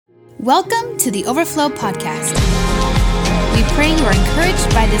Welcome to the Overflow Podcast. We pray you are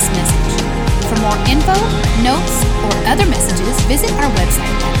encouraged by this message. For more info, notes, or other messages, visit our website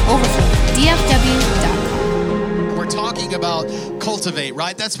at overflowdfw.com. We're talking about cultivate,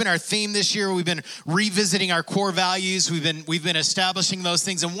 right? That's been our theme this year. We've been revisiting our core values. We've been establishing those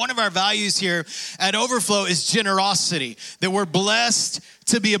things. And one of our values here at Overflow is generosity, that we're blessed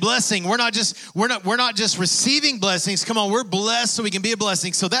to be a blessing. We're not just receiving blessings. Come on, we're blessed so we can be a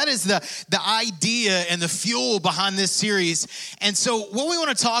blessing. So that is the idea and the fuel behind this series. And so what we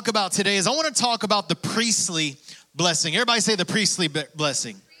want to talk about today is I want to talk about the priestly blessing. Everybody say the priestly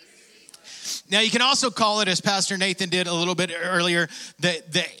blessing. Now, you can also call it, as Pastor Nathan did a little bit earlier,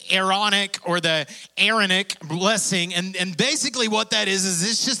 the Aaronic or the Aaronic blessing. And basically what that is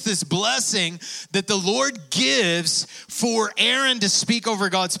it's just this blessing that the Lord gives for Aaron to speak over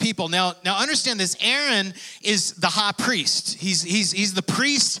God's people. Now understand this. Aaron is the high priest. He's the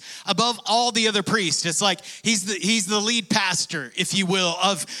priest above all the other priests. It's like he's the lead pastor, if you will,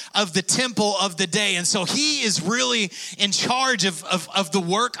 of the temple of the day. And so he is really in charge of the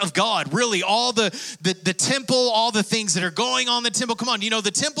work of God, really all the temple, all the things that are going on in the temple. Come on,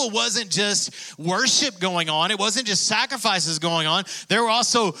 the temple wasn't just worship going on. It wasn't just sacrifices going on. They were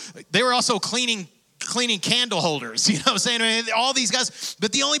also cleaning candle holders, you know what I'm saying? I mean, all these guys,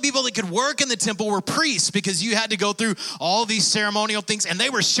 but the only people that could work in the temple were priests, because you had to go through all these ceremonial things, and they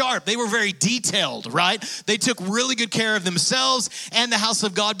were sharp. They were very detailed, right? They took really good care of themselves and the house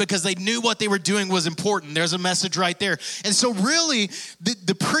of God because they knew what they were doing was important. There's a message right there. And so really,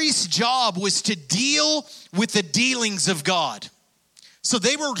 the priest's job was to deal with the dealings of God. So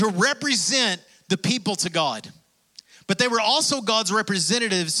they were to represent the people to God, but they were also God's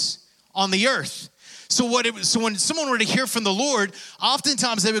representatives on the earth. So when someone were to hear from the Lord,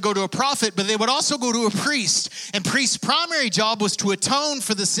 oftentimes they would go to a prophet, but they would also go to a priest. And priest's primary job was to atone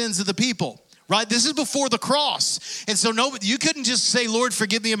for the sins of the people, right? This is before the cross. And so you couldn't just say, Lord,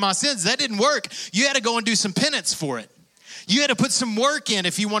 forgive me of my sins. That didn't work. You had to go and do some penance for it. You had to put some work in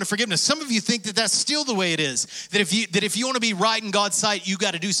if you wanted forgiveness. Some of you think that that's still the way it is, that if you want to be right in God's sight, you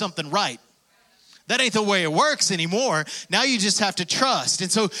got to do something right. That ain't the way it works anymore. Now you just have to trust.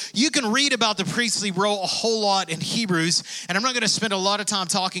 And so you can read about the priestly role a whole lot in Hebrews, and I'm not going to spend a lot of time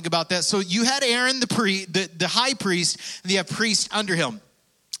talking about that. So you had Aaron, the high priest, and you have priests under him.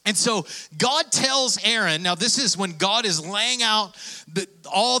 And so God tells Aaron, now this is when God is laying out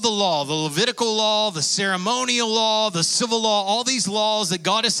all the law, the Levitical law, the ceremonial law, the civil law, all these laws that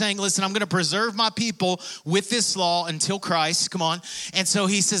God is saying, listen, I'm going to preserve my people with this law until Christ, come on. And so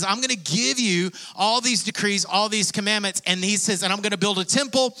he says, I'm going to give you all these decrees, all these commandments. And he says, and I'm going to build a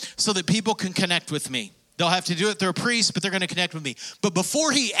temple so that people can connect with me. They'll have to do it through a priest, but they're going to connect with me. But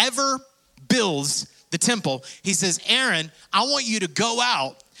before he ever builds the temple, he says, Aaron, I want you to go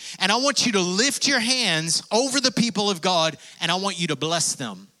out and I want you to lift your hands over the people of God, and I want you to bless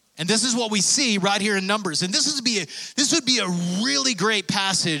them. And this is what we see right here in Numbers. And this would be a really great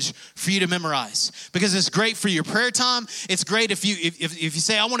passage for you to memorize, because it's great for your prayer time. It's great if you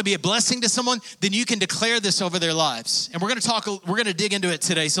say, I want to be a blessing to someone, then you can declare this over their lives. And we're going to dig into it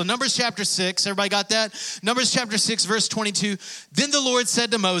today. So Numbers chapter 6, everybody got that? Numbers chapter 6, verse 22. Then the Lord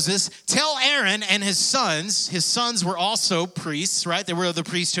said to Moses, tell Aaron and his sons were also priests, right? They were of the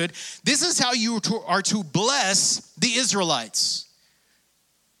priesthood. This is how you are to bless the Israelites.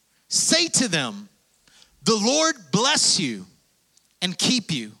 Say to them, the Lord bless you and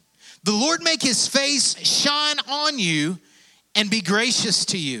keep you. The Lord make his face shine on you and be gracious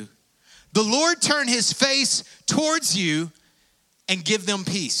to you. The Lord turn his face towards you and give them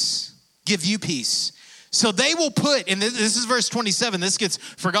peace, give you peace. So they will put, and this is verse 27, this gets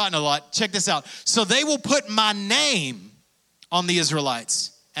forgotten a lot. Check this out. So they will put my name on the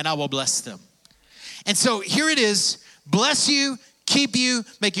Israelites, and I will bless them. And so here it is, bless you, keep you,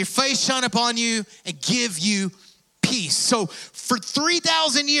 make your face shine upon you, and give you peace. So for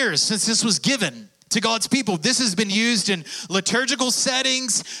 3,000 years since this was given to God's people, this has been used in liturgical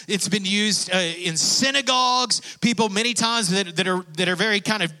settings. It's been used in synagogues. People many times that are very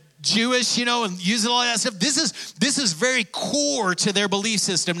kind of Jewish, and using all that stuff. This is very core to their belief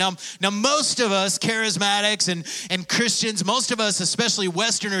system. Now most of us charismatics and Christians, most of us, especially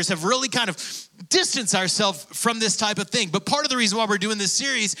Westerners, have really kind of distanced ourselves from this type of thing. But part of the reason why we're doing this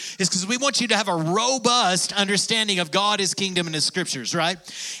series is because we want you to have a robust understanding of God, his kingdom, and his scriptures, right?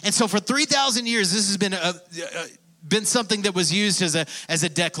 And so for 3,000 years, this has been something that was used as a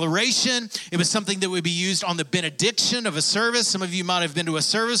declaration. It was something that would be used on the benediction of a service. Some of you might have been to a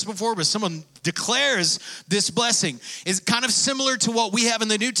service before, but someone declares this blessing. It's kind of similar to what we have in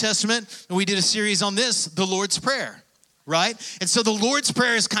the New Testament, and we did a series on this, the Lord's Prayer. right? And so the Lord's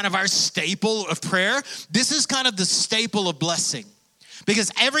Prayer is kind of our staple of prayer. This is kind of the staple of blessing.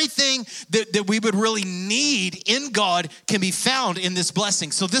 Because everything that we would really need in God can be found in this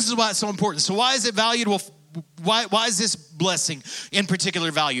blessing. So this is why it's so important. So why is it valued? Well, why is this blessing in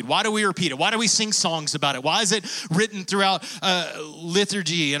particular valued? Why do we repeat it? Why do we sing songs about it? Why is it written throughout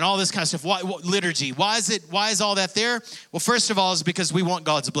liturgy and all this kind of stuff? Why liturgy? Why is all that there? Well, first of all, is because we want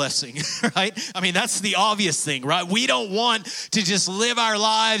God's blessing, right? I mean, that's the obvious thing, right? We don't want to just live our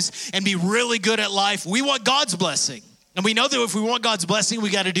lives and be really good at life. We want God's blessing. And we know that if we want God's blessing, we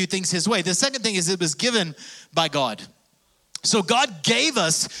got to do things his way. The second thing is it was given by God. So God gave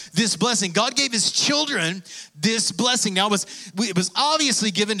us this blessing. God gave his children this blessing. Now, it was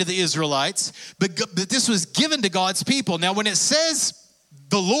obviously given to the Israelites, but this was given to God's people. Now, when it says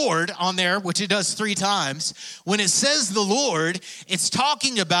the Lord on there, which it does 3 times, when it says the Lord, it's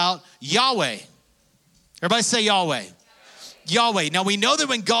talking about Yahweh. Everybody say Yahweh. Yahweh. Now, we know that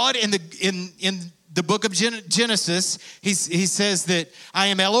when God in the book of Genesis, he says that I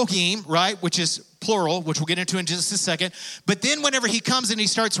am Elohim, right? Which is plural, which we'll get into in just a second. But then whenever he comes and he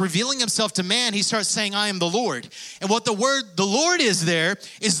starts revealing himself to man, he starts saying, I am the Lord. And what the word, the Lord is there,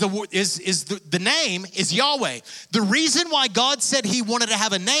 is the name is Yahweh. The reason why God said he wanted to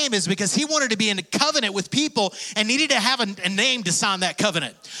have a name is because he wanted to be in a covenant with people and needed to have a name to sign that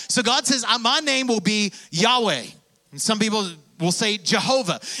covenant. So God says, my name will be Yahweh. And some people will say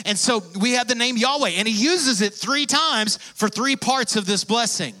Jehovah. And so we have the name Yahweh, and he uses it 3 times for 3 parts of this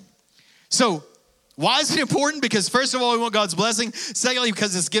blessing. So why is it important? Because first of all, we want God's blessing. Secondly,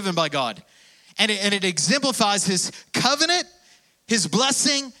 because it's given by God. And it exemplifies his covenant, his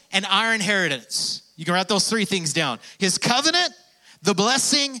blessing, and our inheritance. You can write those 3 things down. His covenant, the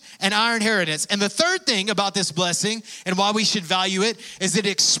blessing, and our inheritance. And the third thing about this blessing and why we should value it is it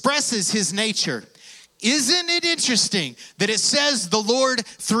expresses his nature. Isn't it interesting that it says the Lord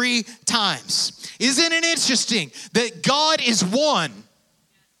 3 times? Isn't it interesting that God is one,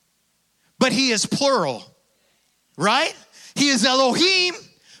 but he is plural, right? He is Elohim,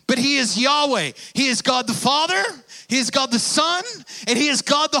 but he is Yahweh. He is God the Father, he is God the Son, and he is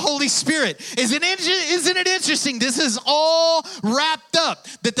God the Holy Spirit. Isn't it interesting? This is all wrapped up,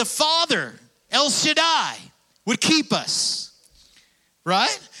 that the Father, El Shaddai, would keep us,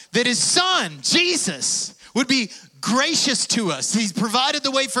 right? That his son, Jesus, would be gracious to us. He's provided the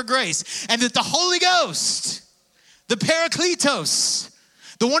way for grace. And that the Holy Ghost, the Parakletos,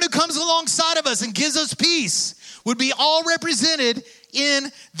 the one who comes alongside of us and gives us peace, would be all represented in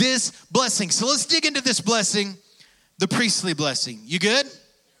this blessing. So let's dig into this blessing, the priestly blessing. You good?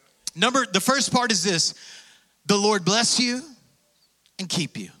 The first part is this: the Lord bless you and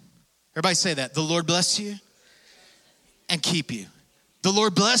keep you. Everybody say that. The Lord bless you and keep you. The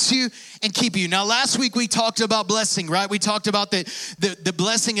Lord bless you and keep you. Now, last week we talked about blessing, right? We talked about that the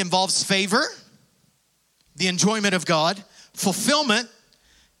blessing involves favor, the enjoyment of God, fulfillment,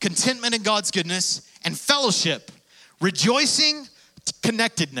 contentment in God's goodness, and fellowship, rejoicing,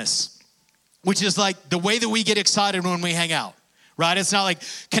 connectedness, which is like the way that we get excited when we hang out, right? It's not like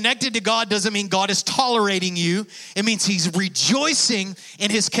connected to God doesn't mean God is tolerating you. It means he's rejoicing in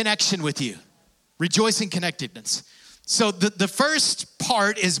his connection with you. Rejoicing connectedness. So the first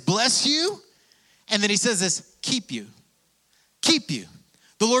part is bless you, and then he says this, keep you. Keep you.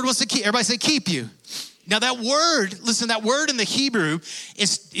 The Lord wants to keep, everybody say keep you. Now that word, listen, that word in the Hebrew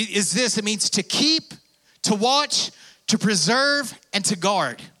is this, it means to keep, to watch, to preserve, and to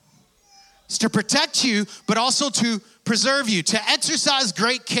guard. It's to protect you, but also to preserve you, to exercise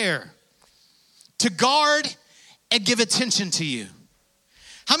great care, to guard and give attention to you.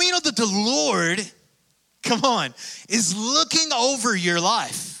 How many know that the Lord, come on, is looking over your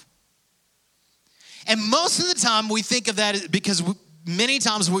life? And most of the time we think of that because many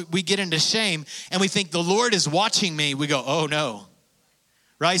times we get into shame and we think the Lord is watching me. We go, oh no,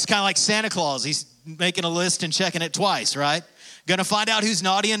 right? He's kind of like Santa Claus. He's making a list and checking it twice, right? Gonna find out who's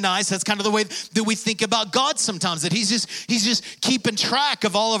naughty and nice. That's kind of the way that we think about God sometimes, that he's just keeping track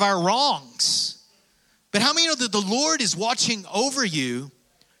of all of our wrongs. But how many know that the Lord is watching over you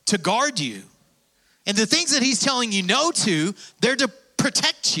to guard you? And the things that he's telling you no to, they're to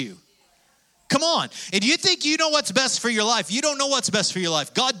protect you. Come on. And you think you know what's best for your life. You don't know what's best for your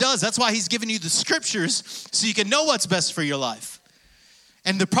life. God does. That's why he's given you the scriptures so you can know what's best for your life.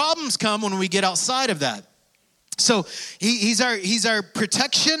 And the problems come when we get outside of that. So he's our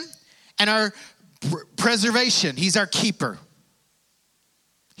protection and our preservation. He's our keeper.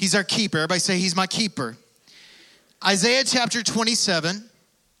 He's our keeper. Everybody say he's my keeper. Isaiah chapter 27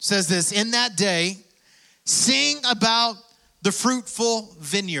 says this, in that day, sing about the fruitful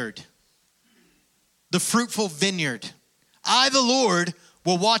vineyard. The fruitful vineyard. I, the Lord,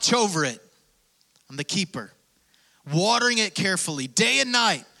 will watch over it. I'm the keeper, watering it carefully. Day and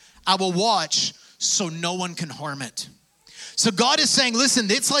night, I will watch so no one can harm it. So God is saying, listen,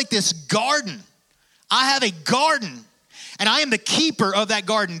 it's like this garden. I have a garden, and I am the keeper of that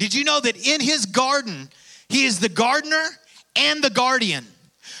garden. Did you know that in his garden, he is the gardener and the guardian?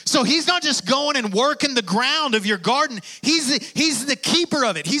 So he's not just going and working the ground of your garden. He's the keeper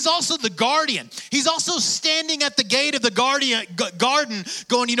of it. He's also the guardian. He's also standing at the gate of the garden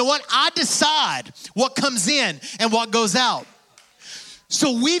going, you know what? I decide what comes in and what goes out.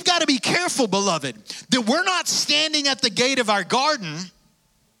 So we've got to be careful, beloved, that we're not standing at the gate of our garden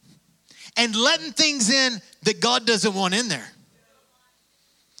and letting things in that God doesn't want in there.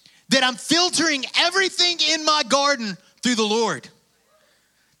 That I'm filtering everything in my garden through the Lord.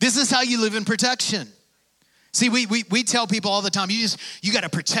 This is how you live in protection. See, we tell people all the time, you got to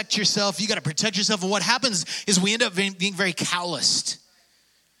protect yourself. You got to protect yourself. And what happens is we end up being very calloused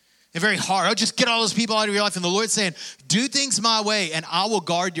and very hard. I'll just get all those people out of your life. And the Lord's saying, do things my way and I will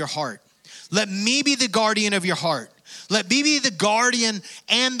guard your heart. Let me be the guardian of your heart. Let me be the guardian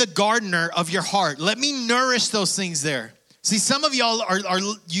and the gardener of your heart. Let me nourish those things there. See, some of y'all are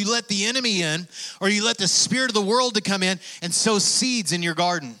you let the enemy in, or you let the spirit of the world to come in and sow seeds in your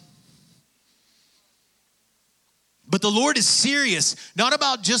garden. But the Lord is serious, not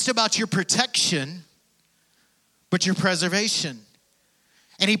just about your protection, but your preservation.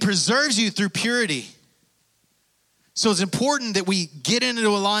 And he preserves you through purity. So it's important that we get into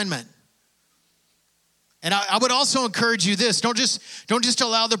alignment. And I would also encourage you this, don't just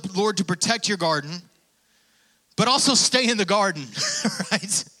allow the Lord to protect your garden, but also stay in the garden, right?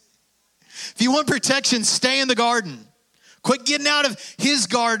 If you want protection, stay in the garden. Quit getting out of his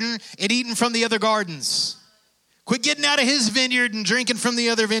garden and eating from the other gardens. Quit getting out of his vineyard and drinking from the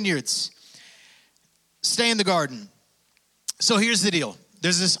other vineyards. Stay in the garden. So here's the deal.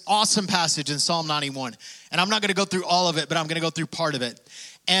 There's this awesome passage in Psalm 91, and I'm not going to go through all of it, but I'm going to go through part of it.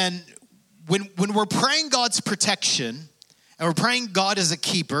 And when we're praying God's protection, and we're praying God as a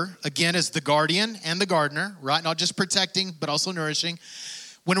keeper, again, as the guardian and the gardener, right? Not just protecting, but also nourishing.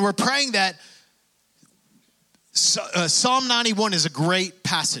 When we're praying that, Psalm 91 is a great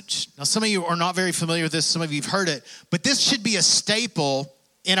passage. Now, some of you are not very familiar with this. Some of you have heard it. But this should be a staple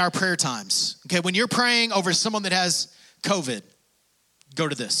in our prayer times. Okay, when you're praying over someone that has COVID, go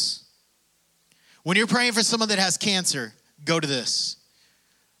to this. When you're praying for someone that has cancer, go to this,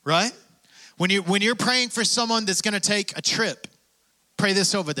 right? When you're praying for someone that's going to take a trip, pray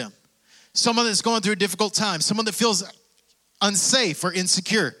this over them. Someone that's going through a difficult time, someone that feels unsafe or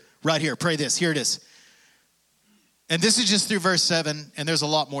insecure, right here, pray this. Here it is. And this is just through verse 7, and there's a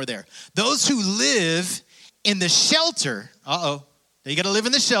lot more there. Those who live in the shelter, you got to live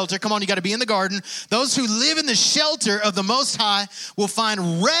in the shelter. Come on, you got to be in the garden. Those who live in the shelter of the Most High will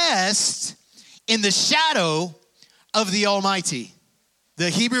find rest in the shadow of the Almighty. The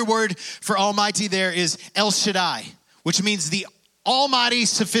Hebrew word for Almighty there is El Shaddai, which means the Almighty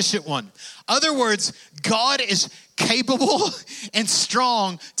Sufficient One. Other words, God is capable and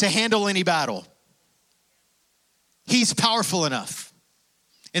strong to handle any battle. He's powerful enough.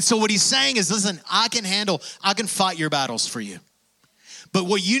 And so what he's saying is, listen, I can fight your battles for you. But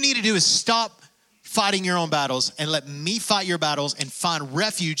what you need to do is stop fighting your own battles and let me fight your battles and find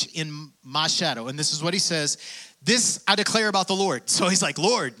refuge in my shadow. And this is what he says. This I declare about the Lord. So he's like,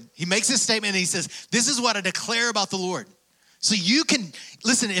 Lord, he makes this statement and he says, this is what I declare about the Lord. So you can,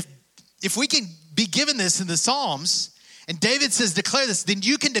 listen, if we can be given this in the Psalms, and David says declare this, then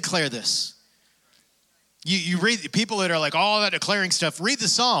you can declare this. You read, people that are like, all that declaring stuff, read the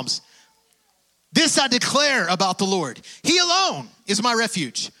Psalms. This I declare about the Lord. He alone is my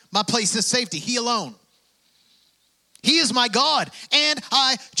refuge, my place of safety. He alone. He is my God, and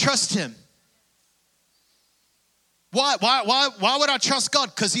I trust him. Why would I trust God?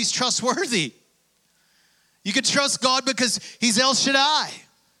 Because he's trustworthy. You can trust God because he's El Shaddai.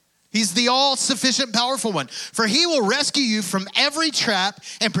 He's the all-sufficient, powerful one. For he will rescue you from every trap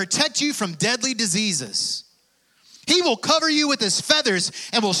and protect you from deadly diseases. He will cover you with his feathers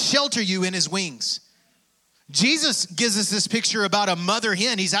and will shelter you in his wings. Jesus gives us this picture about a mother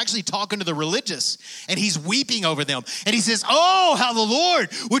hen. He's actually talking to the religious, and he's weeping over them. And he says, oh, how the Lord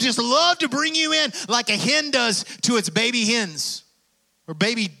would just love to bring you in like a hen does to its baby hens or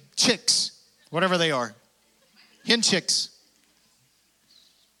baby chicks, whatever they are, hen chicks.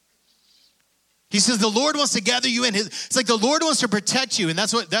 He says the Lord wants to gather you in. It's like the Lord wants to protect you, and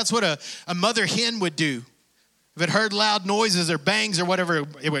that's what a mother hen would do. If it heard loud noises or bangs or whatever,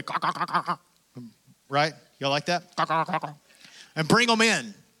 it would, right? Y'all like that? And bring them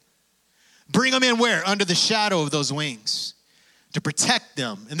in. Bring them in where? Under the shadow of those wings to protect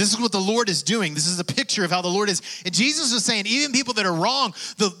them. And this is what the Lord is doing. This is a picture of how the Lord is. And Jesus was saying, even people that are wrong,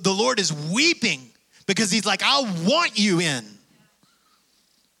 the Lord is weeping because he's like, I want you in.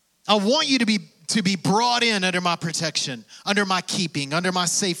 I want you to be brought in under my protection, under my keeping, under my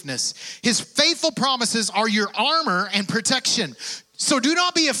safeness. His faithful promises are your armor and protection. So do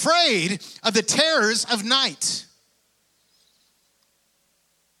not be afraid of the terrors of night.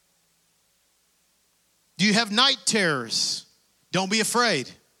 Do you have night terrors? Don't be afraid.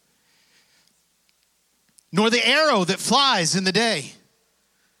 Nor the arrow that flies in the day.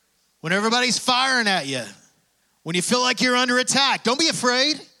 When everybody's firing at you, when you feel like you're under attack, don't be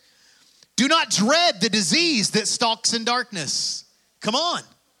afraid. Do not dread the disease that stalks in darkness. Come on.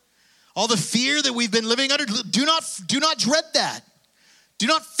 All the fear that we've been living under, do not dread that. Do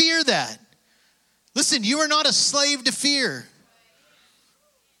not fear that. Listen, you are not a slave to fear.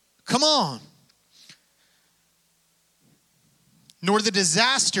 Come on. Nor the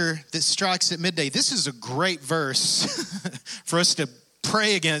disaster that strikes at midday. This is a great verse for us to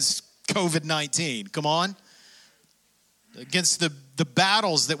pray against COVID-19. Come on. Against the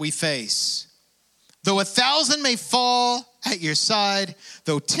battles that we face. Though 1,000 may fall at your side,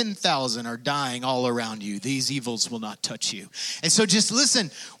 though 10,000 are dying all around you, these evils will not touch you. And so just listen,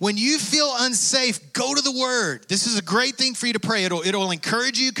 when you feel unsafe, go to the word. This is a great thing for you to pray. It'll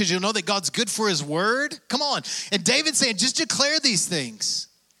encourage you because you'll know that God's good for his word. Come on. And David's saying, just declare these things.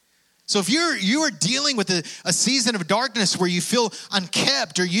 So if you are dealing with a season of darkness where you feel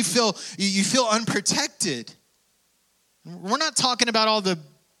unkept or you feel unprotected, we're not talking about all the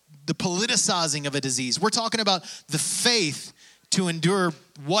politicizing of a disease. We're talking about the faith to endure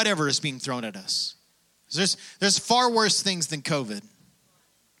whatever is being thrown at us. There's far worse things than COVID.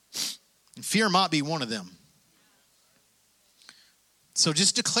 And fear might be one of them. So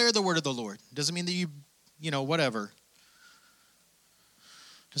just declare the word of the Lord. Doesn't mean that you whatever.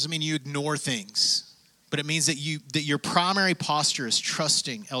 Doesn't mean you ignore things. But it means that your primary posture is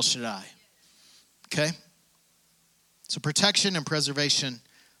trusting El Shaddai. Okay? So protection and preservation,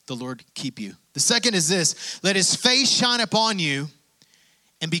 the Lord keep you. The second is this: let his face shine upon you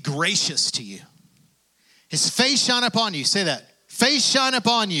and be gracious to you. His face shine upon you. Say that. Face shine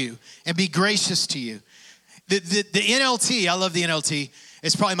upon you and be gracious to you. The NLT, I love the NLT.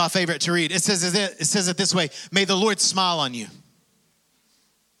 It's probably my favorite to read. It says it this way: may the Lord smile on you.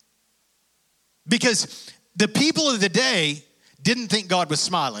 Because the people of the day didn't think God was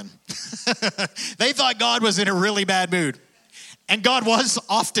smiling. They thought God was in a really bad mood. And God was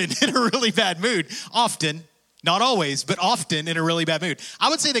often in a really bad mood. Often, not always, but often in a really bad mood. I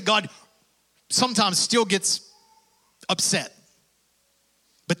would say that God sometimes still gets upset.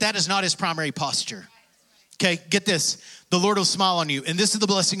 But that is not his primary posture. Okay, get this. The Lord will smile on you. And this is the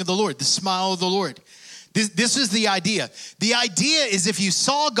blessing of the Lord, the smile of the Lord. This is the idea. The idea is if you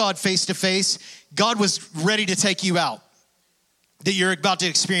saw God face to face, God was ready to take you out. That you're about to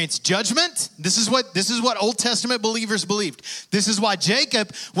experience judgment. This is what Old Testament believers believed. This is why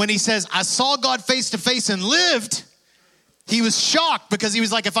Jacob, when he says, I saw God face to face and lived, he was shocked because he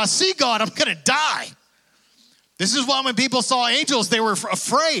was like, if I see God, I'm going to die. This is why when people saw angels, they were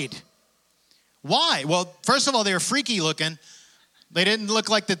afraid. Why? Well, first of all, they were freaky looking. They didn't look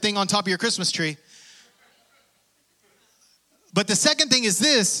like the thing on top of your Christmas tree. But the second thing is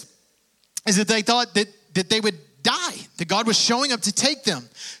this, is that they thought that they would die, that God was showing up to take them.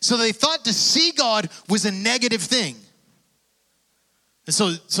 So they thought to see God was a negative thing. And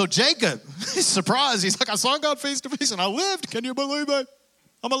so Jacob is surprised. He's like, I saw God face to face and I lived. Can you believe it?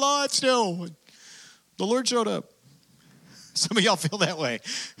 I'm alive still. The Lord showed up. Some of y'all feel that way.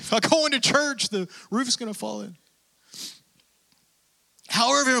 If I go into church, the roof's going to fall in.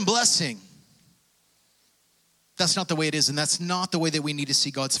 However, in blessing, that's not the way it is, and that's not the way that we need to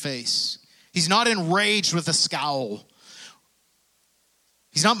see God's face. He's not enraged with a scowl.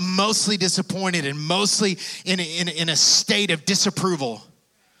 He's not mostly disappointed and mostly in a state of disapproval.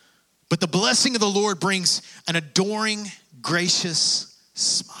 But the blessing of the Lord brings an adoring, gracious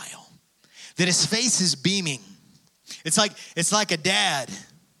smile. That his face is beaming. It's like a dad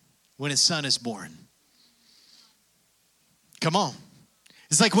when his son is born. Come on.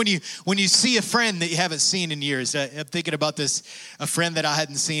 It's like when you see a friend that you haven't seen in years. I'm thinking about this, a friend that I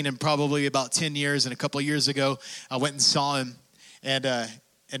hadn't seen in probably about 10 years. And a couple of years ago, I went and saw him.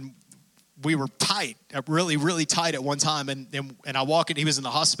 And we were tight, really, really tight at one time. And I walk in, he was in the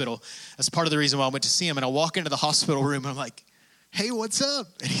hospital. That's part of the reason why I went to see him. And I walk into the hospital room and I'm like, hey, what's up?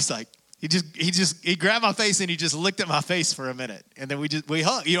 And he's like, he grabbed my face and he just looked at my face for a minute. And then we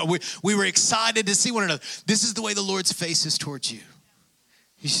hugged. We were excited to see one another. This is the way the Lord's face is towards you.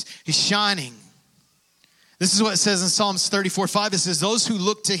 He's shining. This is what it says in Psalms 34:5. It says, those who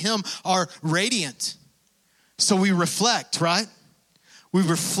look to him are radiant. So we reflect, right? We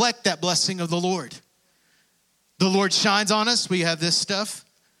reflect that blessing of the Lord. The Lord shines on us. We have this stuff,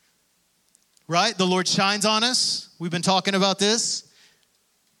 right? The Lord shines on us. We've been talking about this.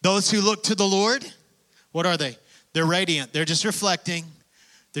 Those who look to the Lord, what are they? They're radiant. They're just reflecting.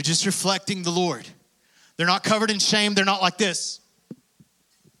 They're just reflecting the Lord. They're not covered in shame. They're not like this.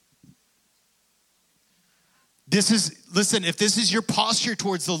 Listen, if this is your posture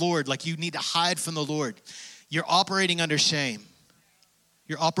towards the Lord, like you need to hide from the Lord, you're operating under shame.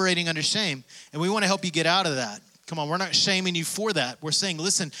 You're operating under shame. And we want to help you get out of that. Come on, we're not shaming you for that. We're saying,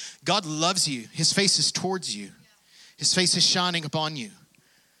 listen, God loves you. His face is towards you. His face is shining upon you.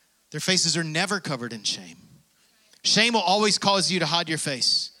 Their faces are never covered in shame. Shame will always cause you to hide your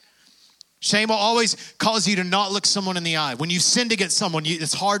face. Shame will always cause you to not look someone in the eye. When you sinned against someone,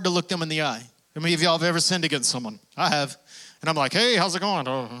 it's hard to look them in the eye. How many of y'all have ever sinned against someone? I have. And I'm like, hey, how's it going?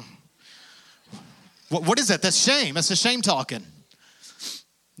 What is that? That's shame. That's the shame talking.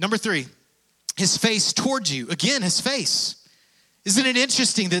 Number 3, his face towards you. Again, his face. Isn't it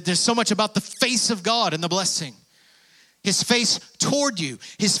interesting that there's so much about the face of God and the blessing? His face toward you.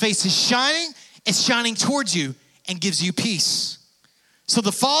 His face is shining. It's shining towards you and gives you peace. So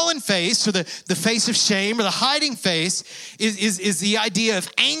the fallen face, or the face of shame, or the hiding face is the idea of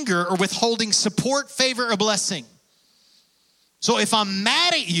anger or withholding support, favor, or blessing. So if I'm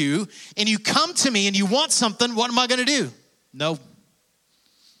mad at you and you come to me and you want something, what am I going to do? No.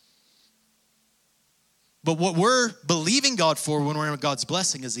 But what we're believing God for when we're in God's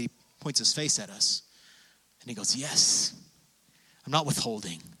blessing is he points his face at us. And he goes, yes, I'm not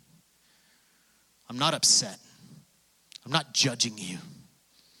withholding. I'm not upset. I'm not judging you.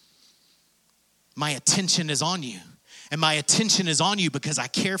 My attention is on you. And my attention is on you because I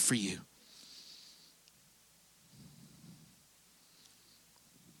care for you.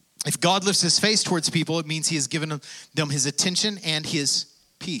 If God lifts his face towards people, it means he has given them his attention and his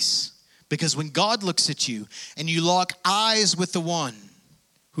peace. Because when God looks at you and you lock eyes with the one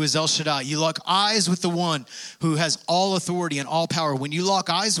who is El Shaddai, you lock eyes with the one who has all authority and all power. When you lock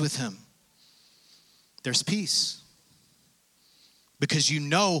eyes with him, there's peace. Because you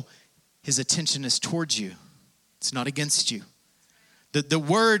know his attention is towards you. It's not against you. The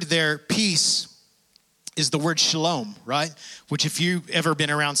word there, peace, is the word shalom, right? Which if you've ever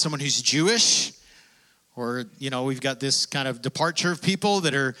been around someone who's Jewish, or, we've got this kind of departure of people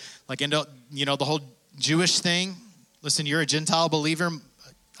that are like into, the whole Jewish thing. Listen, you're a Gentile believer.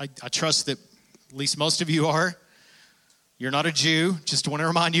 I trust that at least most of you are. You're not a Jew. Just want to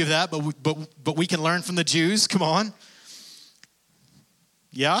remind you of that. But we can learn from the Jews. Come on.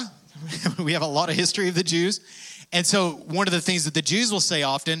 Yeah. We have a lot of history of the Jews. And so one of the things that the Jews will say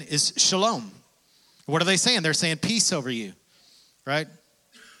often is shalom. What are they saying? They're saying peace over you, right?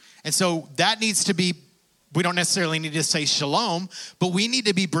 And so that needs to be, we don't necessarily need to say shalom, but we need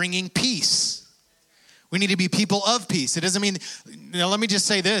to be bringing peace. We need to be people of peace. It doesn't mean, let me just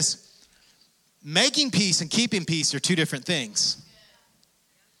say this. Making peace and keeping peace are two different things.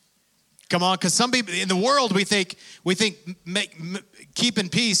 Come on, because some people in the world, we think keeping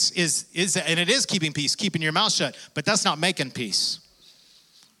peace is, and it is keeping peace, keeping your mouth shut, but that's not making peace.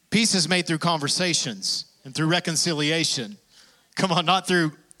 Peace is made through conversations and through reconciliation. Come on, not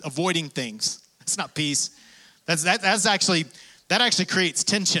through avoiding things. That's not peace. That actually creates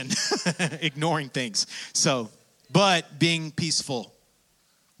tension, ignoring things. So, but being peaceful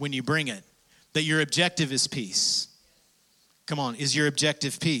when you bring it, that your objective is peace. Come on, is your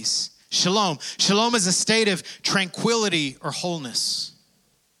objective peace? Shalom. Shalom is a state of tranquility or wholeness.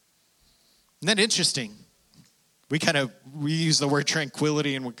 Isn't that interesting? We use the word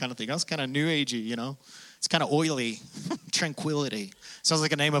tranquility and we kind of think, that's kind of new agey, It's kind of oily. Tranquility. Sounds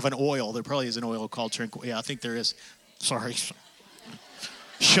like a name of an oil. There probably is an oil called tranquility. Yeah, I think there is. Sorry.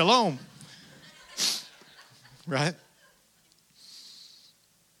 Shalom. Right?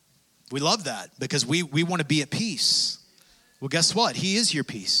 We love that because we want to be at peace. Well, guess what? He is your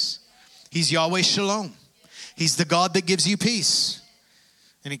peace. He's Yahweh Shalom. He's the God that gives you peace.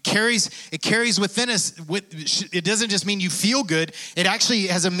 And it carries within us. It doesn't just mean you feel good. It actually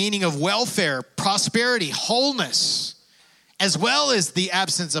has a meaning of welfare, prosperity, wholeness, as well as the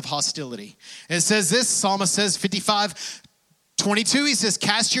absence of hostility. And it says this, Psalmist says, 55:22, he says,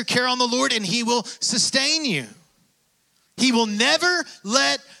 cast your care on the Lord and he will sustain you. He will never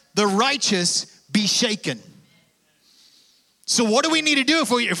let the righteous be shaken. So what do we need to do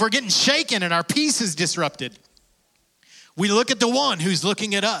if we're getting shaken and our peace is disrupted? We look at the one who's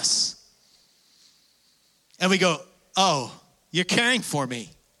looking at us. And we go, oh, You're caring for me.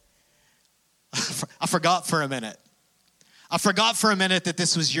 I forgot for a minute. I forgot for a minute that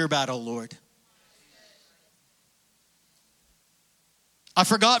this was your battle, Lord. I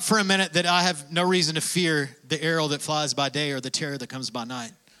forgot for a minute that I have no reason to fear the arrow that flies by day or the terror that comes by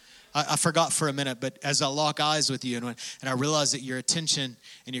night. I forgot for a minute, but as I lock eyes with you and I realize that your attention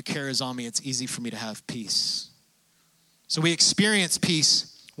and your care is on me, it's easy for me to have peace. So we experience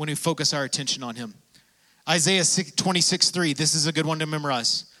peace when we focus our attention on him. Isaiah 26:3, this is a good one to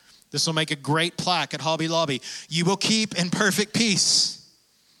memorize. This will make a great plaque at Hobby Lobby. You will keep in perfect peace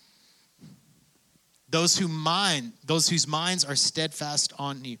those whose minds are steadfast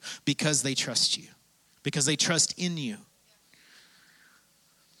on you because they trust you, because they trust in you.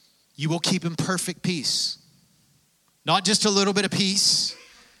 You will keep in perfect peace. Not just a little bit of peace,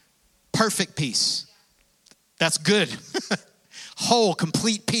 perfect peace. That's good. Whole,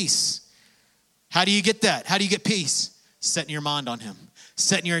 complete peace. How do you get that? How do you get peace? Setting your mind on him.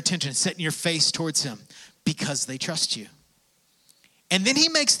 Setting your attention, setting your face towards him because they trust you. And then he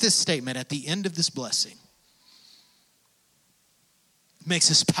makes this statement at the end of this blessing. He makes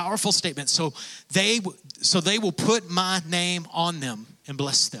this powerful statement. So they will put my name on them and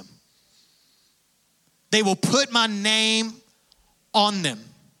bless them. They will put my name on them.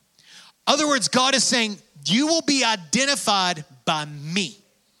 Other words, God is saying, you will be identified by me.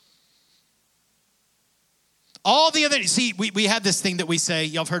 All the other, see, we have this thing that we say,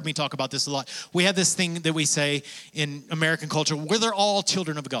 y'all have heard me talk about this a lot. We have this thing that we say in American culture, where they're all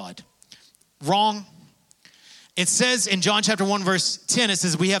children of God. Wrong. It says in John chapter 1, verse 10, it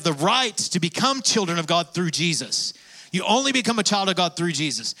says we have the right to become children of God through Jesus. You only become a child of God through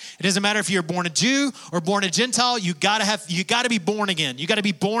Jesus. It doesn't matter if you're born a Jew or born a Gentile, you gotta be born again. You gotta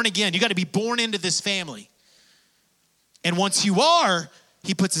be born again. You gotta be born into this family. And once you are,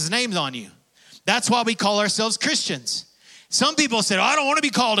 he puts his name on you. That's why we call ourselves Christians. Some people said, I don't want to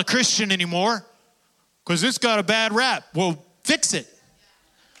be called a Christian anymore because it's got a bad rap. Well, fix it.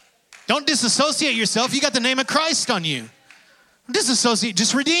 Don't disassociate yourself. You got the name of Christ on you. Don't disassociate,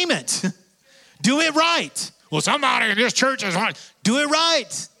 just redeem it. Do it right. Well, somebody in this church is right. Do it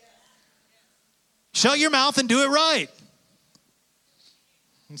right. Shut your mouth and do it right.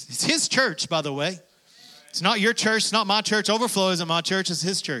 It's his church, by the way. It's not your church. It's not my church. Overflow isn't my church. It's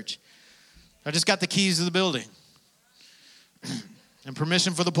his church. I just got the keys to the building and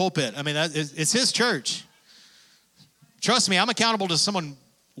permission for the pulpit. I mean, it's his church. Trust me, I'm accountable to someone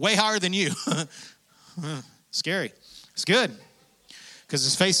way higher than you. Scary. It's good because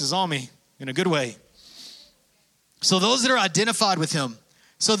his face is on me in a good way. So those that are identified with him.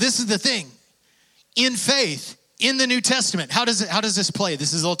 So this is the thing. In faith, in the New Testament, how does this play?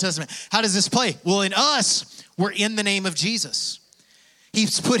 This is Old Testament. How does this play? Well, in us, we're in the name of Jesus.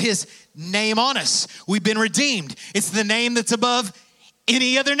 He's put his name on us. We've been redeemed. It's the name that's above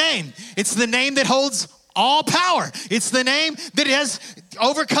any other name. It's the name that holds all power. It's the name that has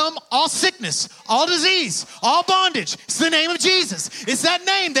overcome all sickness, all disease, all bondage. It's the name of Jesus. It's that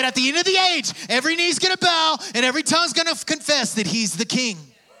name that at the end of the age, every knee's going to bow and every tongue's going to confess that he's the King.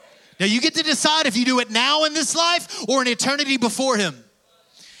 Now you get to decide if you do it now in this life or in eternity before him.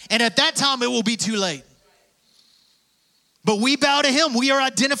 And at that time, it will be too late. But we bow to him. We are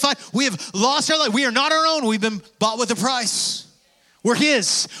identified. We have lost our life. We are not our own. We've been bought with a price. We're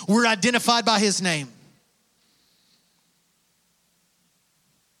his. We're identified by his name.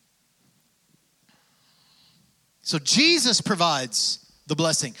 So Jesus provides the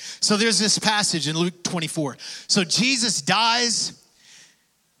blessing. So there's this passage in Luke 24. So Jesus dies.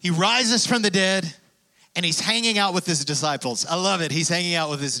 He rises from the dead. And he's hanging out with his disciples. I love it. He's hanging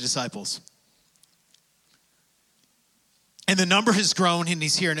out with his disciples. And the number has grown and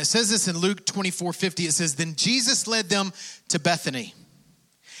he's here. And it says this in Luke 24:50. It says, then Jesus led them to Bethany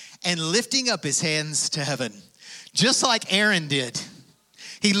and lifting up his hands to heaven, just like Aaron did.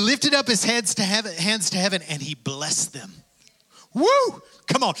 He lifted up his hands to heaven and he blessed them. Woo!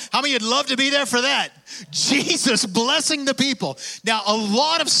 Come on. How many would love to be there for that? Jesus blessing the people. Now, a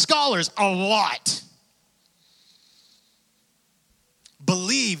lot of scholars,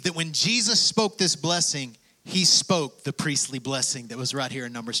 believe that when Jesus spoke this blessing, he spoke the priestly blessing that was right here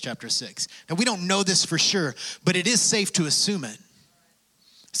in Numbers chapter 6. Now, we don't know this for sure, but it is safe to assume it.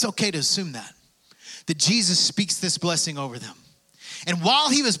 It's okay to assume that Jesus speaks this blessing over them. And while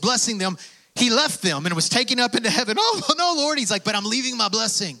he was blessing them, he left them and was taken up into heaven. Oh, no, Lord. He's like, but I'm leaving my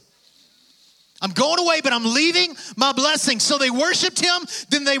blessing. I'm going away, but I'm leaving my blessing. So they worshiped him.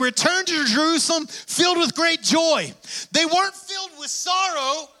 Then they returned to Jerusalem filled with great joy. They weren't filled with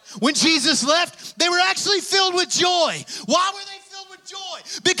sorrow when Jesus left. They were actually filled with joy. Why were they filled with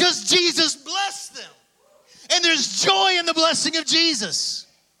joy? Because Jesus blessed them. And there's joy in the blessing of Jesus.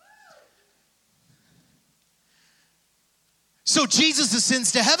 So Jesus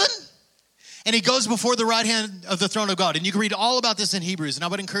ascends to heaven, and he goes before the right hand of the throne of God. And you can read all about this in Hebrews, and I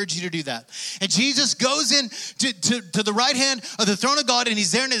would encourage you to do that. And Jesus goes in to the right hand of the throne of God, and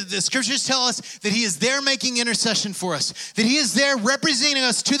he's there. And the scriptures tell us that he is there making intercession for us, that he is there representing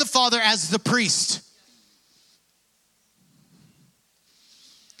us to the Father as the priest.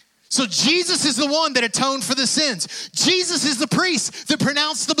 So Jesus is the one that atoned for the sins. Jesus is the priest that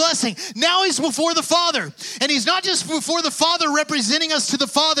pronounced the blessing. Now he's before the Father. And he's not just before the Father representing us to the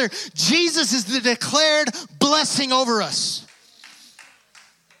Father. Jesus is the declared blessing over us.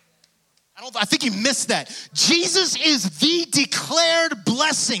 I think you missed that. Jesus is the declared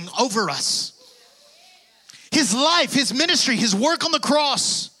blessing over us. His life, his ministry, his work on the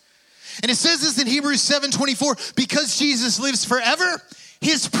cross. And it says this in Hebrews 7:24, because Jesus lives forever,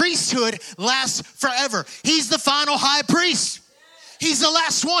 his priesthood lasts forever. He's the final high priest. He's the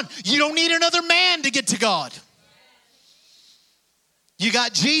last one. You don't need another man to get to God. You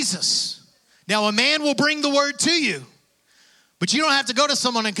got Jesus. Now, a man will bring the word to you, but you don't have to go to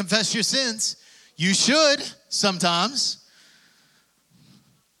someone and confess your sins. You should sometimes,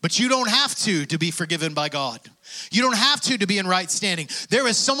 but you don't have to be forgiven by God. You don't have to be in right standing. There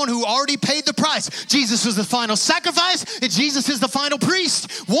is someone who already paid the price. Jesus was the final sacrifice, and Jesus is the final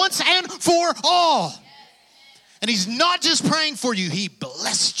priest once and for all. And he's not just praying for you, he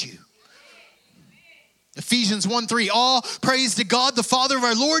blessed you. Ephesians 1:3, all praise to God, the Father of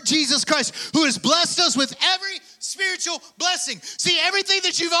our Lord Jesus Christ, who has blessed us with every spiritual blessing. See, everything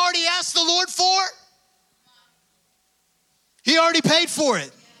that you've already asked the Lord for, he already paid for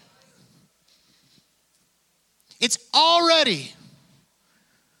it. It's already.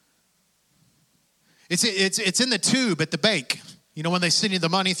 It's in the tube at the bank. You know when they send you the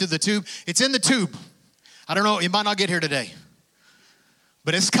money through the tube? It's in the tube. I don't know, it might not get here today.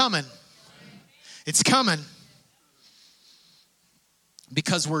 But it's coming. It's coming.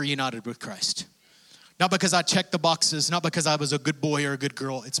 Because we're united with Christ. Not because I checked the boxes, not because I was a good boy or a good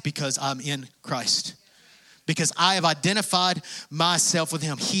girl. It's because I'm in Christ. Because I have identified myself with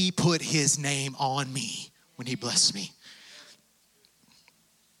him. He put his name on me when he blessed me.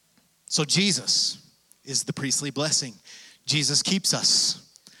 So Jesus is the priestly blessing. Jesus keeps us.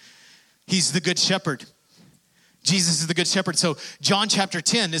 He's the good shepherd. Jesus is the good shepherd. So John chapter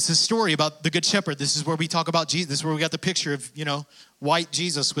 10 is the story about the good shepherd. This is where we talk about Jesus. This is where we got the picture of, white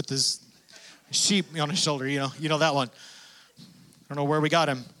Jesus with his sheep on his shoulder. You know that one. I don't know where we got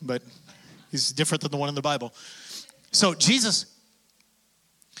him, but he's different than the one in the Bible. So Jesus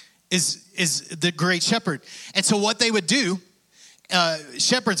is the great shepherd. And so what they would do,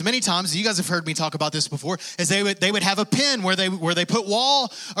 shepherds many times, you guys have heard me talk about this before, is they would have a pen where they put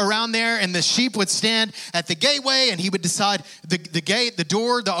wall around there, and the sheep would stand at the gateway, and he would decide the gate, the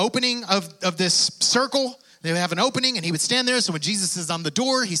door, the opening of this circle. They would have an opening, and he would stand there. So when Jesus is on the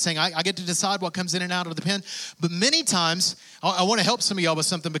door, he's saying, I get to decide what comes in and out of the pen. But many times, I want to help some of y'all with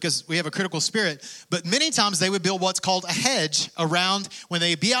something because we have a critical spirit. But many times they would build what's called a hedge around when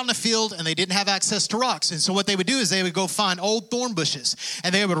they'd be out in the field and they didn't have access to rocks. And so what they would do is they would go find old thorn bushes,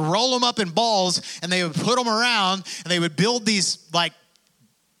 and they would roll them up in balls, and they would put them around, and they would build these like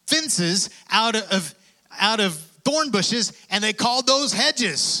fences out of thorn bushes, and they called those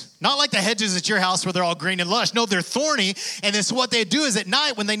hedges. Not like the hedges at your house where they're all green and lush. No, they're thorny. And then so what they'd do is at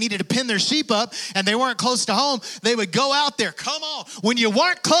night when they needed to pin their sheep up and they weren't close to home, they would go out there. Come on. When you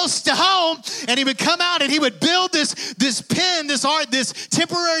weren't close to home, and he would come out and he would build this pen, this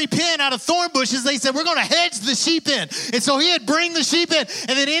temporary pen out of thorn bushes. They said, we're going to hedge the sheep in. And so he'd bring the sheep in,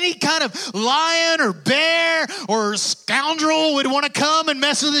 and then any kind of lion or bear or scoundrel would want to come and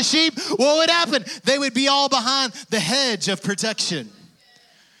mess with the sheep. What would happen? They would be all behind the hedge of protection.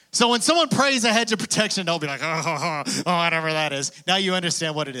 So when someone prays a hedge of protection, don't be like, oh, whatever that is. Now you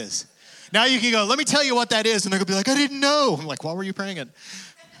understand what it is. Now you can go, let me tell you what that is. And they're going to be like, I didn't know. I'm like, why were you praying it?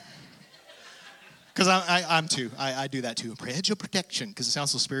 Because I'm too. I do that too. Pray hedge of protection because it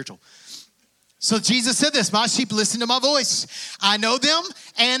sounds so spiritual. So Jesus said this, my sheep listen to my voice. I know them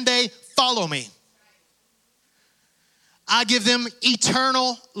and they follow me. I give them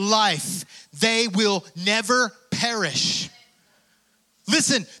eternal life. They will never perish.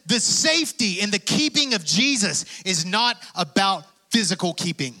 Listen, the safety and the keeping of Jesus is not about physical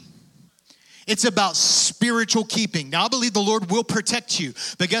keeping. It's about spiritual keeping. Now, I believe the Lord will protect you.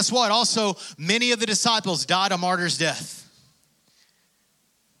 But guess what? Also, many of the disciples died a martyr's death.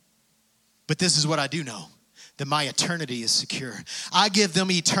 But this is what I do know, that my eternity is secure. I give them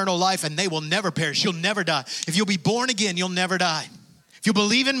eternal life, and they will never perish. You'll never die. If you'll be born again, you'll never die. If you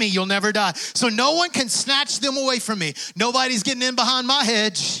believe in me, you'll never die. So no one can snatch them away from me. Nobody's getting in behind my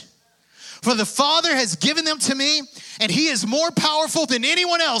hedge. For the Father has given them to me, and he is more powerful than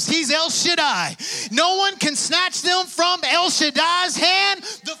anyone else. He's El Shaddai. No one can snatch them from El Shaddai's hand.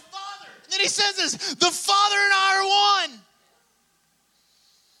 The Father, and then he says this, the Father and I are one.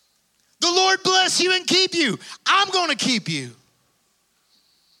 The Lord bless you and keep you. I'm going to keep you.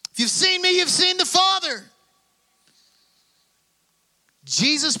 If you've seen me, you've seen the Father.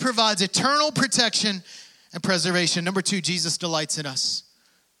 Jesus provides eternal protection and preservation. Number 2, Jesus delights in us.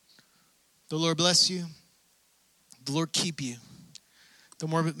 The Lord bless you. The Lord keep you. The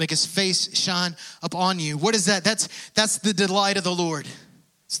Lord make his face shine upon you. What is that? That's the delight of the Lord.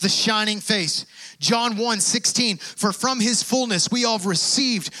 It's the shining face. John 1:16, for from his fullness we all have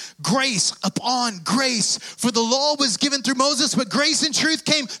received grace upon grace. For the law was given through Moses, but grace and truth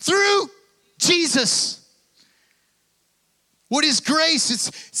came through Jesus. What is grace?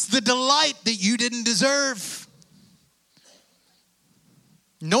 It's the delight that you didn't deserve.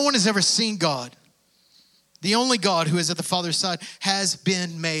 No one has ever seen God. The only God who is at the Father's side has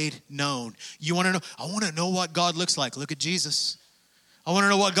been made known. You want to know? I want to know what God looks like. Look at Jesus. I want to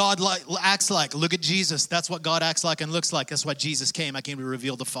know what God acts like. Look at Jesus. That's what God acts like and looks like. That's why Jesus came. I came to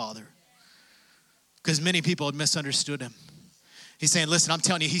reveal the Father. Because many people had misunderstood him. He's saying, listen, I'm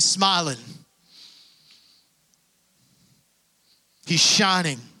telling you, he's smiling. He's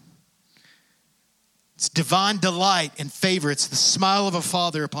shining. It's divine delight and favor. It's the smile of a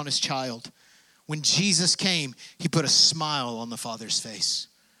father upon his child. When Jesus came, he put a smile on the Father's face.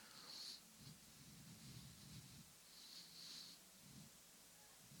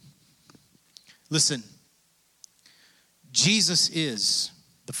 Listen, Jesus is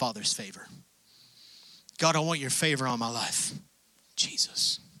the Father's favor. God, I want your favor on my life.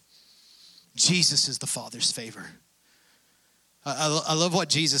 Jesus. Jesus is the Father's favor. I love what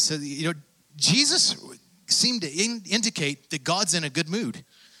Jesus said. You know, Jesus seemed to indicate that God's in a good mood.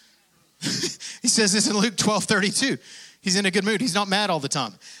 He says this in Luke 12:32. He's in a good mood. He's not mad all the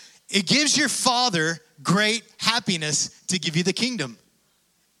time. It gives your Father great happiness to give you the kingdom.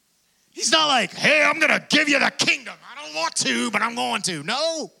 He's not like, hey, I'm going to give you the kingdom. I don't want to, but I'm going to.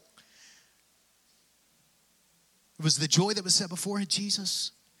 No. It was the joy that was set before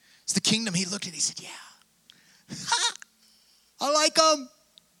Jesus. It's the kingdom. He looked at it. He said, yeah. I like them.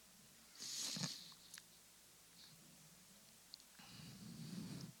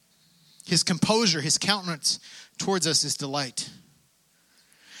 His composure, his countenance towards us is delight.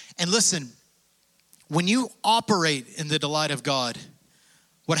 And listen, when you operate in the delight of God,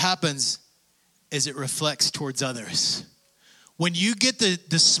 what happens is it reflects towards others. When you get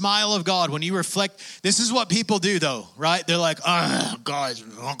the smile of God, when you reflect, this is what people do though, right? They're like, God's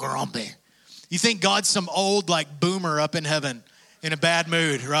grumpy. You think God's some old like boomer up in heaven in a bad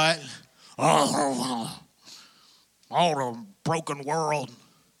mood, right? Oh, the broken world.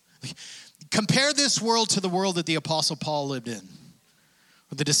 Compare this world to the world that the Apostle Paul lived in,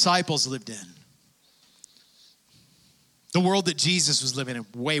 or the disciples lived in. The world that Jesus was living in,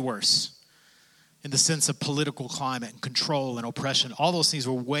 way worse in the sense of political climate and control and oppression. All those things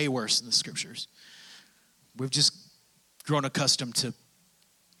were way worse in the scriptures. We've just grown accustomed to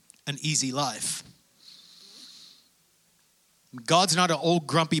an easy life. God's not an old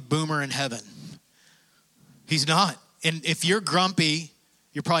grumpy boomer in heaven. He's not. And if you're grumpy,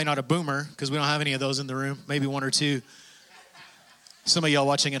 you're probably not a boomer because we don't have any of those in the room. Maybe one or two. Some of y'all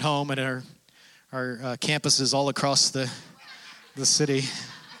watching at home at our campuses all across the city.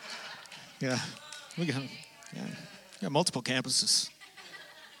 Yeah, we got multiple campuses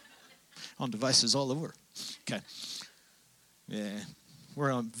on devices all over. Okay. Yeah,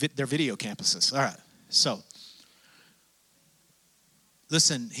 we're on they're video campuses. All right. So,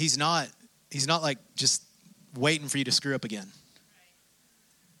 listen, he's not like just waiting for you to screw up again.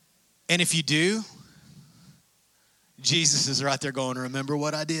 And if you do, Jesus is right there going, remember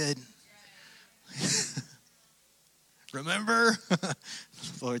what I did. Remember? The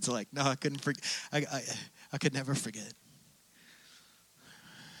Lord's like, no, I couldn't forget. I could never forget.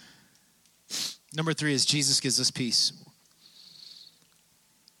 Number 3 is Jesus gives us peace.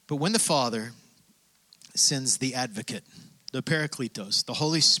 But when the Father sends the advocate, the Parakletos, the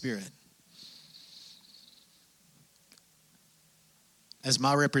Holy Spirit, as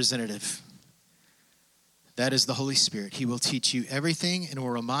my representative, that is the Holy Spirit. He will teach you everything and will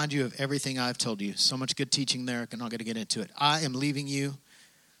remind you of everything I've told you. So much good teaching there. I'm not going to get into it. I am leaving you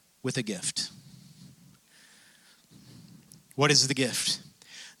with a gift. What is the gift?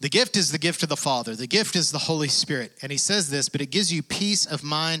 The gift is the gift of the Father. The gift is the Holy Spirit. And he says this, but it gives you peace of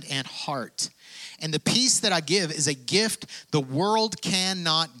mind and heart. And the peace that I give is a gift the world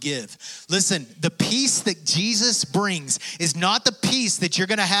cannot give. Listen, the peace that Jesus brings is not the peace that you're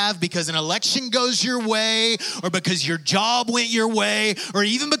going to have because an election goes your way, or because your job went your way, or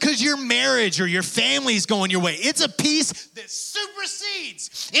even because your marriage or your family is going your way. It's a peace that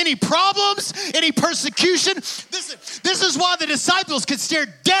supersedes any problems, any persecution. Listen, this is why the disciples could stare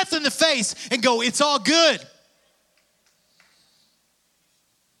death in the face and go, it's all good.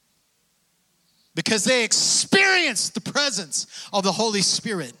 Because they experienced the presence of the Holy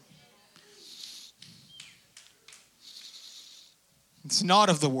Spirit. It's not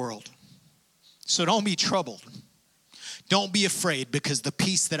of the world. So don't be troubled. Don't be afraid, because the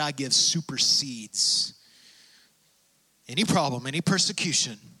peace that I give supersedes any problem, any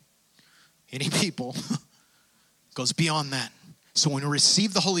persecution, any people. Goes beyond that. So when we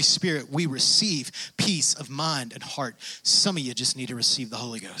receive the Holy Spirit, we receive peace of mind and heart. Some of you just need to receive the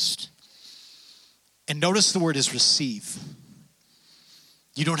Holy Ghost. And notice the word is receive.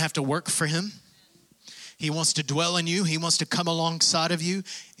 You don't have to work for him. He wants to dwell in you. He wants to come alongside of you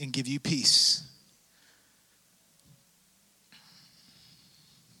and give you peace.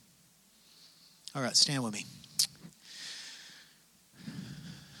 All right, stand with me.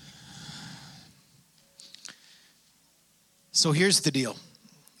 So here's the deal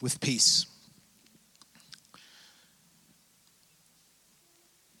with peace.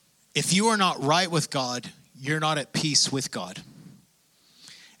 If you are not right with God, you're not at peace with God.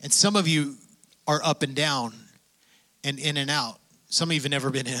 And some of you are up and down and in and out. Some of you have never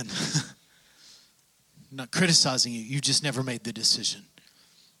been in. I'm not criticizing you. You've just never made the decision.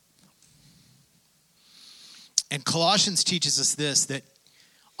 And Colossians teaches us this, that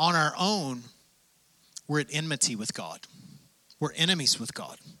on our own, we're at enmity with God. We're enemies with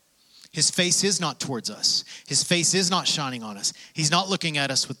God. His face is not towards us. His face is not shining on us. He's not looking at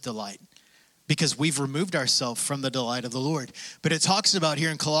us with delight, because we've removed ourselves from the delight of the Lord. But it talks about here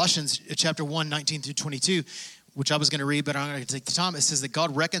in Colossians chapter 1, 19 through 22, which I was going to read, but I'm not going to take the time. It says that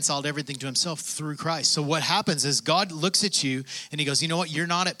God reconciled everything to himself through Christ. So what happens is God looks at you and he goes, you know what? You're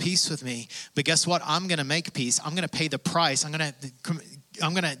not at peace with me, but guess what? I'm going to make peace. I'm going to pay the price. I'm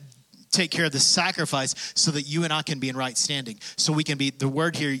going to take care of the sacrifice so that you and I can be in right standing. So we can be, the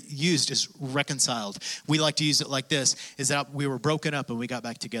word here used is reconciled. We like to use it like this, is that we were broken up and we got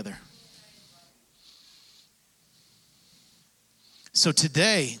back together. So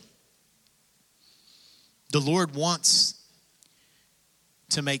today, the Lord wants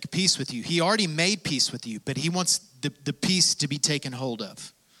to make peace with you. He already made peace with you, but he wants the peace to be taken hold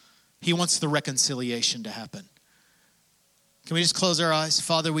of. He wants the reconciliation to happen. Can we just close our eyes?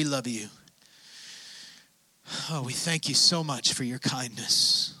 Father, we love you. Oh, we thank you so much for your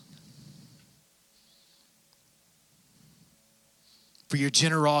kindness, for your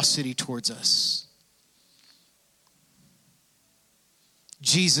generosity towards us.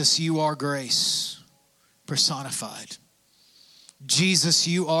 Jesus, you are grace personified. Jesus,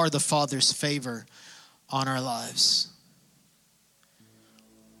 you are the Father's favor on our lives.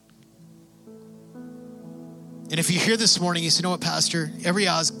 And if you're here this morning, you say, you know what, Pastor, every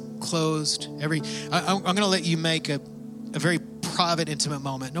eye's closed. I'm going to let you make a very private, intimate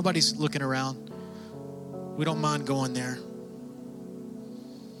moment. Nobody's looking around. We don't mind going there.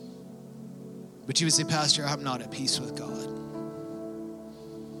 But you would say, Pastor, I'm not at peace with God.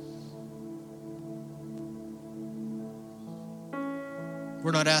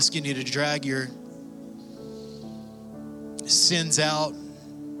 We're not asking you to drag your sins out.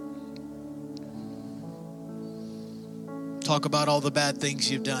 Talk about all the bad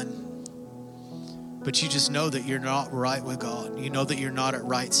things you've done. But you just know that you're not right with God. You know that you're not at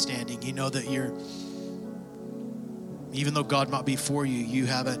right standing. You know that even though God might be for you, you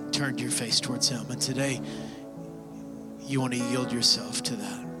haven't turned your face towards him. And today, you want to yield yourself to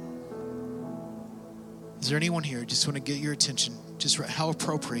that. Is there anyone here? Just want to get your attention. Just how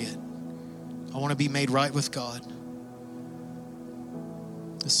appropriate. I want to be made right with God.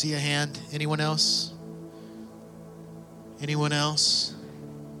 Let's see a hand. Anyone else? Anyone else?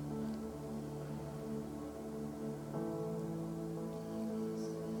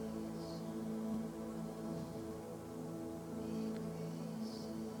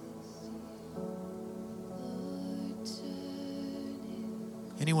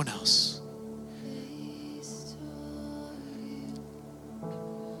 Anyone else?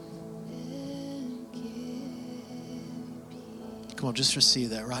 Come on, just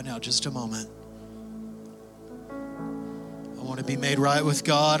receive that right now, just a moment. I want to be made right with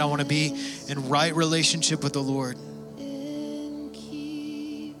God. I want to be in right relationship with the Lord.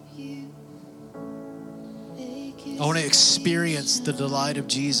 I want to experience the delight of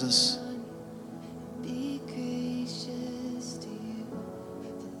Jesus.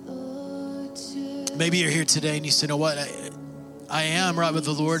 Maybe you're here today and you say, you know what? I am right with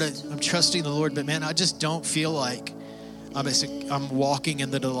the Lord. I'm trusting the Lord, but man, I just don't feel like I'm walking in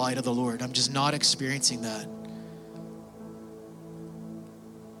the delight of the Lord. I'm just not experiencing that.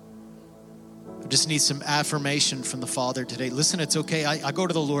 I just need some affirmation from the Father today. Listen, it's okay. I go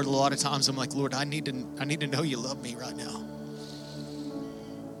to the Lord a lot of times. I'm like, Lord, I need to know you love me right now.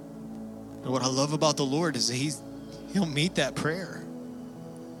 And what I love about the Lord is that He'll meet that prayer.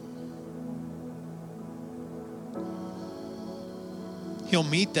 He'll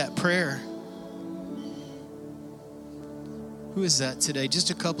meet that prayer. Who is that today? Just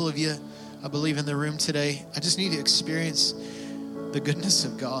a couple of you, I believe, in the room today. I just need to experience the goodness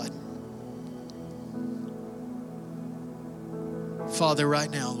of God. Father,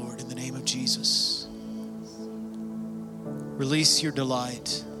 right now, Lord, in the name of Jesus, release your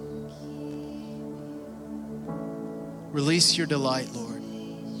delight. Release your delight, Lord.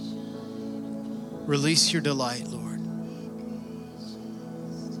 Release your delight, Lord.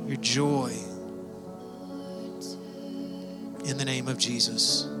 Your joy. In the name of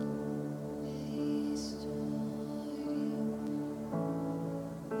Jesus.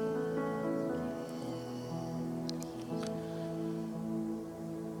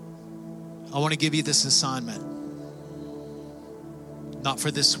 I want to give you this assignment. Not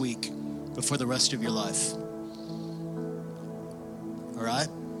for this week, but for the rest of your life. All right?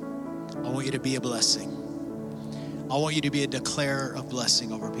 I want you to be a blessing. I want you to be a declarer of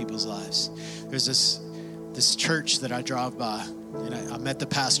blessing over people's lives. There's this church that I drive by, and I met the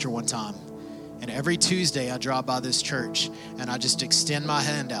pastor one time. And every Tuesday I drive by this church and I just extend my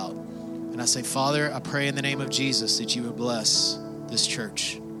hand out and I say, Father, I pray in the name of Jesus that you would bless this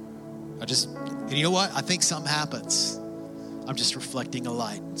church. And you know what? I think something happens. I'm just reflecting a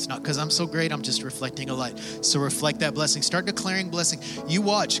light. It's not because I'm so great, I'm just reflecting a light. So reflect that blessing. Start declaring blessing. You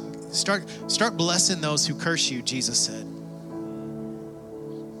watch. Start blessing those who curse you, Jesus said.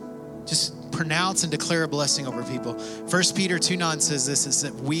 Just pronounce and declare a blessing over people. 1 Peter 2:9 says this, is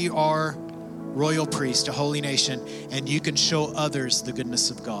that we are royal priest, a holy nation, and you can show others the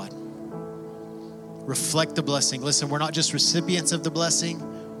goodness of God. Reflect the blessing. Listen, we're not just recipients of the blessing,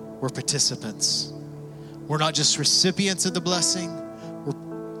 we're participants. We're not just recipients of the blessing,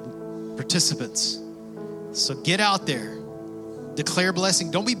 we're participants. So get out there, declare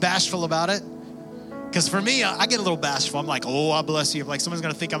blessing. Don't be bashful about it. Because for me, I get a little bashful. I'm like, oh, I bless you. Like someone's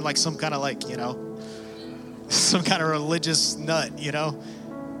going to think I'm like some kind of like, some kind of religious nut,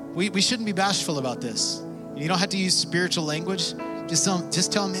 We shouldn't be bashful about this. You don't have to use spiritual language. Just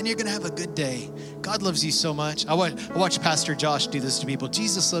tell them, man, you're going to have a good day. God loves you so much. I watch Pastor Josh do this to people.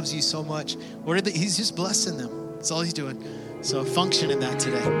 Jesus loves you so much. He's just blessing them. That's all he's doing. So function in that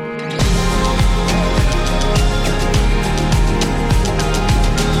today.